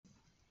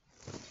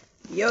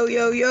Yo,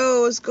 yo,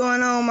 yo, what's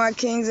going on, my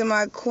kings and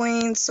my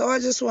queens? So I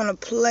just want to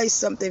play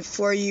something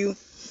for you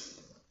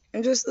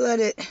and just let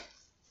it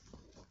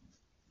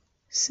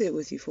sit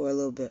with you for a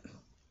little bit.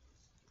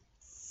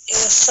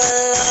 If I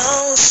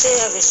lost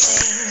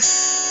everything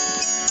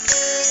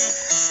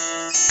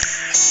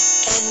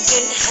and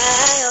didn't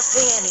have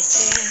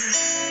anything,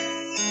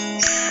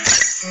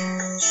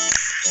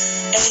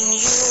 and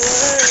you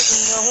were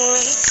the only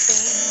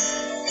thing,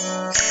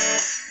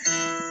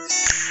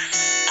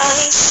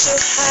 I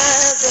should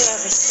have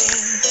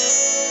everything.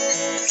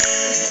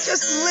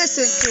 Just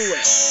listen to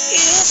it.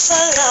 If I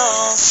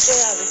lost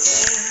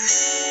everything,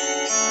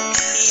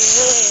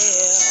 yeah,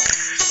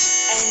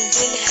 and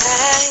didn't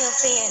have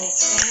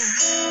anything,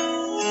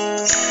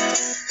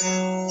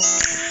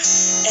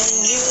 and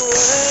you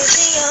were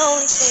the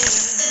only thing,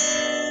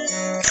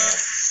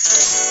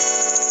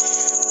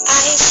 I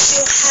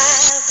should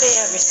have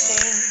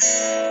everything.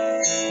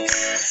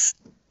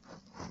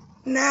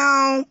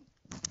 Now,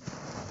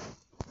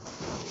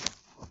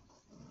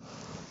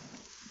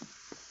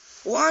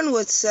 one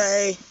would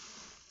say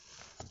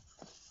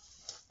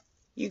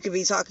you could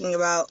be talking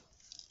about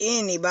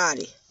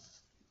anybody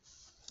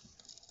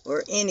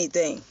or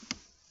anything.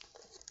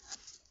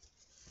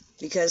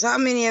 Because how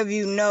many of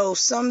you know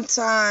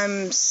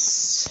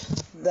sometimes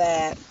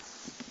that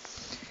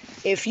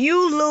if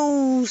you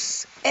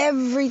lose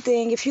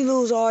everything, if you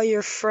lose all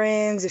your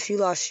friends, if you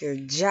lost your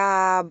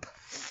job,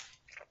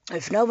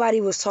 if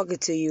nobody was talking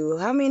to you,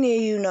 how many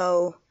of you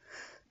know,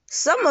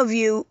 some of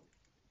you,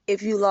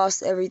 if you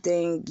lost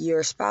everything,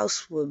 your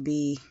spouse would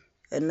be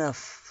enough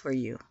for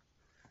you?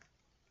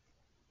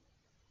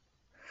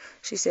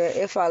 She said,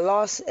 if I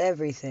lost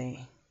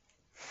everything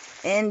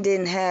and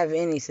didn't have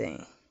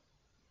anything,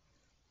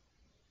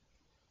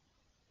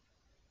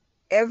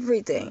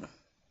 everything,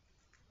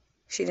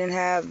 she didn't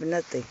have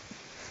nothing,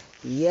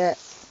 yet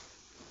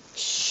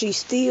she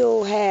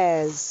still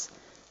has,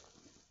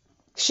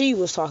 she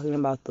was talking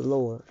about the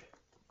Lord.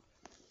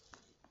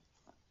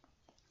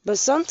 But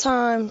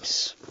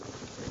sometimes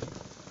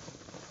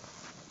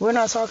we're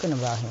not talking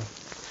about Him.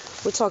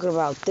 We're talking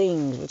about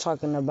things. We're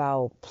talking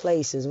about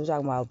places. We're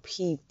talking about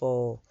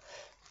people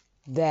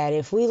that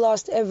if we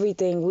lost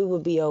everything, we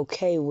would be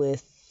okay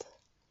with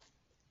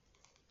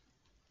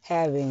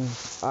having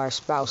our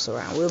spouse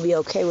around. We'll be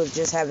okay with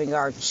just having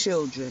our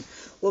children.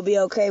 We'll be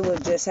okay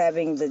with just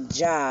having the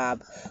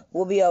job.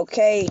 We'll be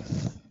okay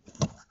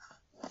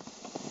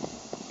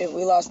if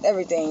we lost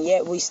everything,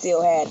 yet we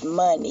still had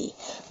money.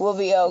 We'll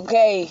be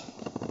okay.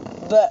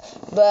 But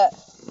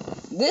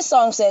this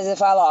song says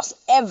if I lost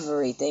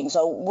everything.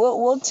 So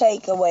we'll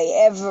take away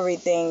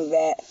everything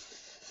that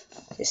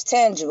is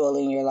tangible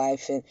in your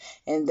life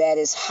and that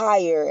is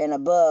higher and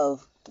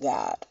above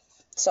God.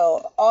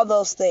 So all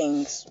those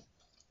things,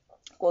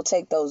 we'll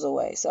take those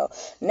away. So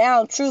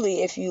now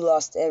truly, if you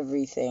lost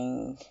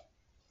everything,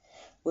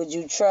 would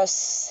you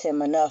trust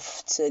Him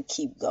enough to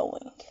keep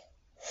going?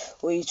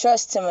 Will you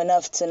trust Him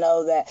enough to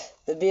know that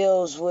the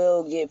bills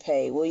will get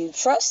paid? Will you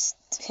trust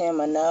Him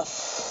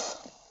enough,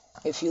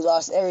 if you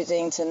lost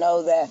everything, to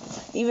know that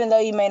even though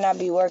you may not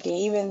be working,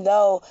 even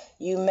though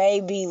you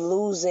may be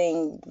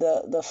losing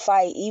the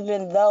fight,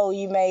 even though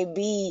you may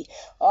be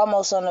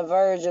almost on the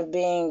verge of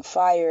being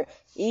fired,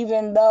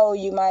 even though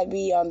you might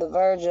be on the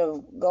verge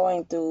of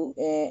going through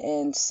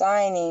and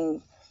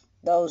signing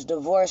those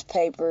divorce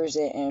papers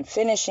and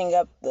finishing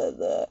up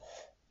the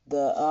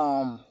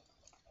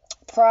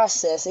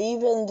process,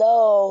 even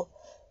though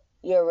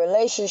your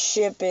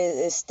relationship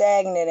is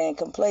stagnant and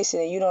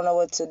complacent and you don't know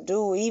what to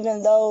do,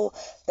 even though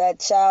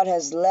that child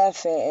has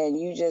left and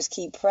you just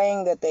keep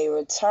praying that they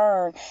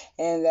return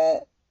and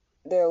that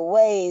their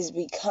ways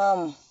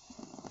become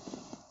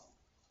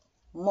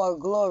more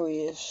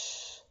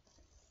glorious,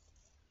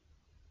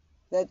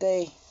 that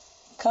they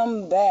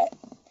come back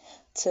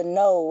to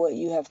know what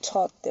you have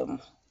taught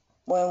them.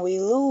 When we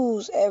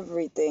lose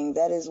everything,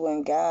 that is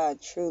when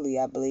God truly,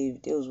 I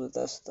believe, deals with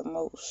us the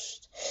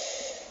most.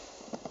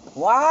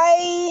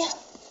 Why?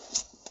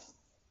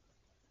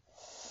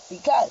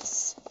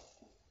 Because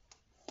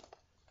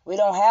we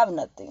don't have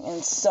nothing.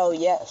 And so,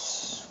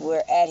 yes,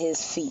 we're at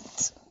His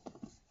feet.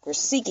 We're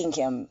seeking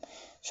Him,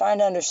 trying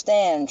to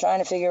understand, trying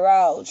to figure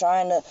out,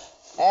 trying to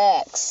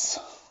ask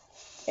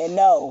and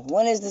know,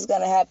 when is this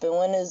going to happen?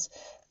 When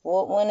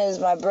is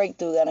my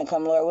breakthrough going to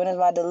come, Lord? When is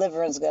my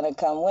deliverance going to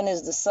come? When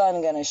is the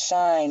sun going to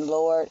shine,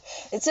 Lord?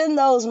 It's in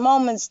those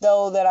moments,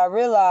 though, that I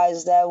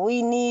realize that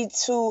we need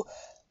to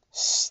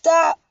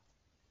stop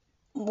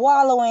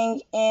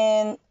wallowing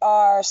in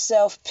our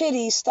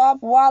self-pity.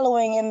 Stop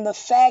wallowing in the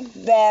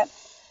fact that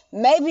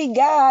maybe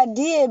God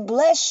did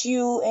bless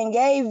you and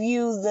gave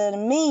you the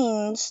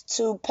means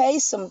to pay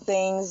some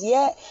things,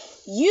 yet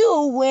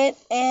you went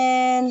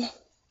and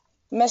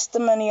messed the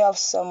money off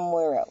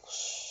somewhere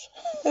else.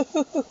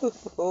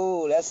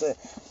 Ooh, that's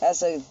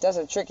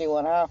a tricky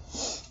one, huh?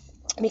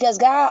 Because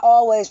God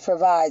always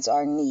provides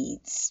our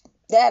needs.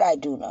 That I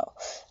do know.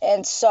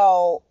 And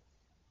so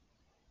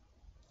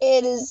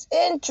it is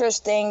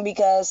interesting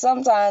because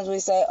sometimes we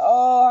say,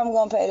 oh, I'm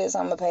going to pay this,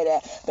 I'm going to pay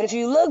that. But if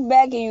you look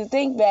back and you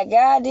think back,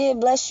 God did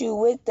bless you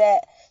with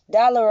that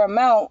dollar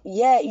amount,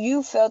 yet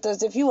you felt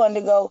as if you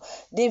wanted to go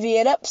divvy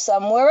it up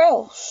somewhere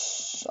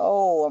else.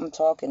 Oh, I'm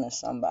talking to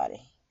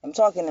somebody. I'm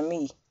talking to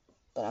me,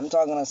 but I'm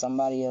talking to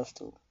somebody else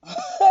too.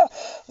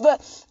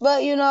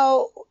 but you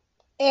know,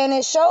 and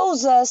it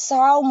shows us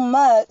how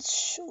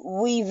much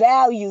we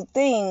value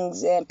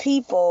things and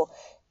people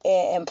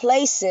and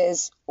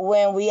places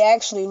when we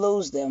actually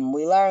lose them.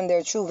 We learn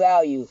their true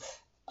value.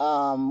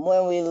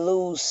 When we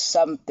lose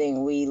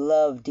something we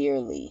love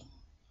dearly.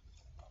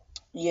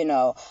 You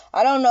know,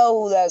 I don't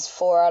know who that's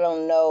for. I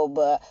don't know,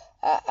 but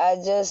I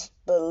just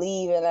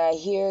believe and I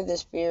hear the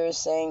Spirit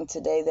saying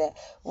today that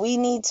we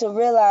need to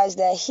realize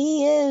that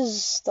He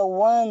is the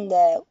one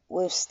that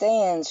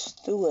withstands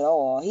through it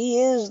all.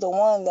 He is the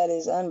one that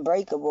is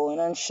unbreakable and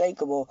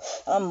unshakable,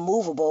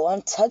 unmovable,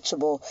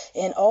 untouchable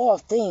in all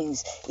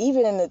things.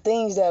 Even in the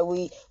things that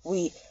we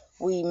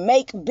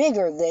make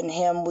bigger than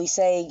Him, we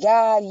say,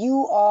 God,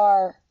 you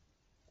are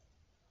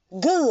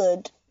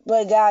good,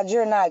 but God,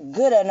 you're not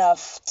good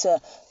enough to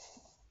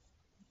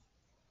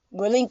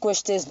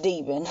relinquish this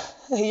demon.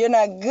 You're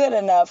not good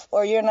enough,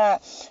 or you're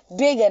not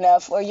big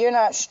enough, or you're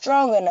not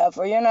strong enough,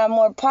 or you're not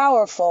more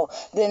powerful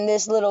than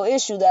this little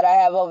issue that I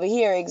have over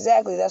here.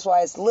 Exactly. That's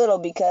why it's little,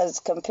 because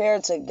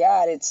compared to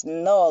God, it's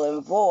null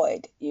and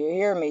void. You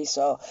hear me?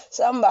 So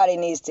somebody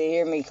needs to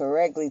hear me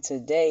correctly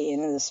today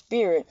in the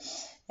Spirit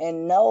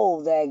and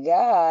know that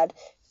God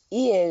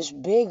is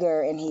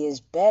bigger and He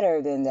is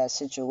better than that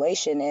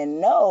situation,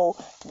 and know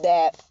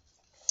that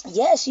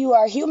yes, you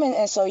are human,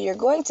 and so you're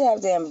going to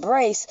have to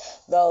embrace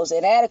those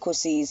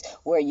inadequacies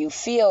where you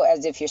feel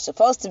as if you're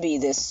supposed to be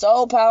this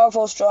so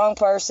powerful, strong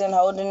person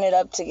holding it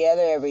up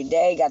together every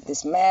day, got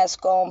this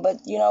mask on,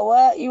 but you know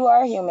what? You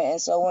are human,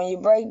 and so when you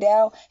break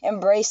down,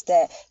 embrace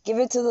that. Give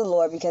it to the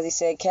Lord, because He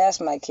said, cast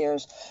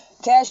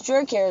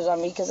your cares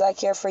on me, because I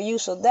care for you.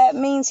 So that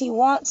means He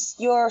wants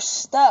your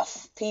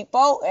stuff,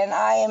 people, and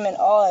I am in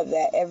awe of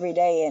that every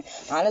day. And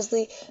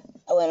honestly,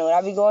 when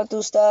I be going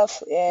through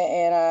stuff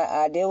and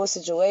I deal with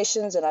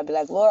situations, and I be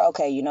like, Lord,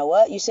 okay, you know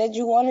what? You said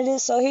you wanted it,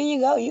 so here you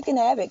go. You can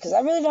have it, because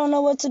I really don't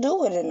know what to do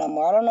with it no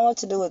more. I don't know what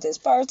to do with this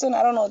person.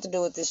 I don't know what to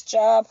do with this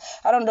job.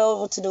 I don't know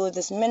what to do with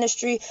this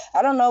ministry.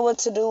 I don't know what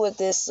to do with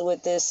this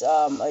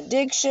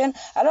addiction.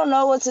 I don't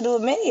know what to do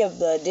with many of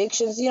the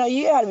addictions. You know,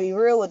 you got to be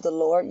real with the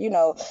Lord, you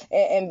know,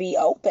 and be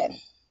open.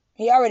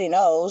 He already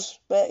knows,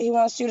 but He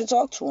wants you to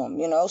talk to Him,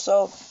 you know.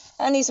 So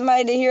I need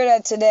somebody to hear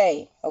that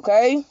today,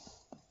 okay?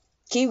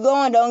 Keep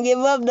going. Don't give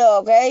up,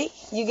 though, okay?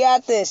 You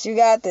got this. You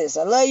got this.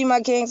 I love you,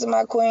 my kings and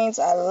my queens.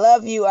 I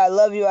love you. I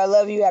love you. I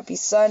love you. Happy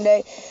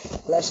Sunday.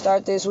 Let's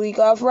start this week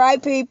off right,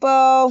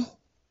 people.